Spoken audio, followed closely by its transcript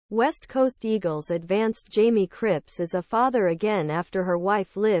West Coast Eagles advanced Jamie Cripps is a father again after her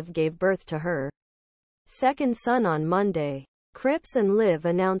wife Liv gave birth to her second son on Monday. Cripps and Liv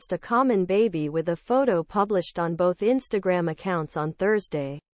announced a common baby with a photo published on both Instagram accounts on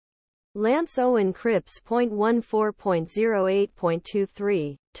Thursday. Lance Owen Cripps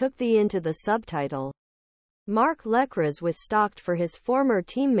 .14.08.23 took the into the subtitle. Mark Lecras was stalked for his former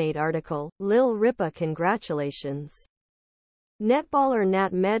teammate article, Lil Rippa congratulations. Netballer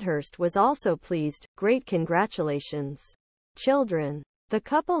Nat Medhurst was also pleased, great congratulations. Children. The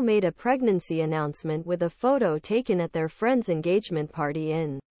couple made a pregnancy announcement with a photo taken at their friend's engagement party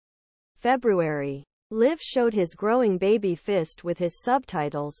in February. Liv showed his growing baby fist with his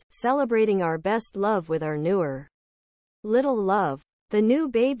subtitles, celebrating our best love with our newer little love. The new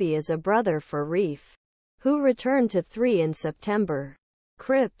baby is a brother for Reef, who returned to 3 in September.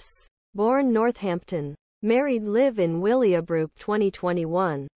 Cripps, born Northampton, married Liv in Willowbrook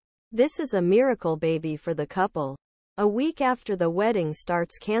 2021. This is a miracle baby for the couple. A week after the wedding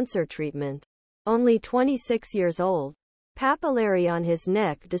starts cancer treatment. Only 26 years old. Papillary on his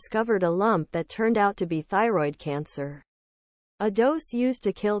neck discovered a lump that turned out to be thyroid cancer. A dose used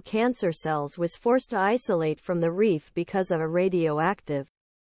to kill cancer cells was forced to isolate from the reef because of a radioactive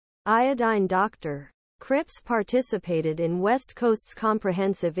iodine. Dr. Cripps participated in West Coast's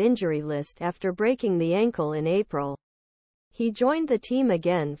comprehensive injury list after breaking the ankle in April. He joined the team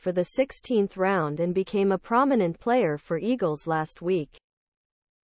again for the 16th round and became a prominent player for Eagles last week.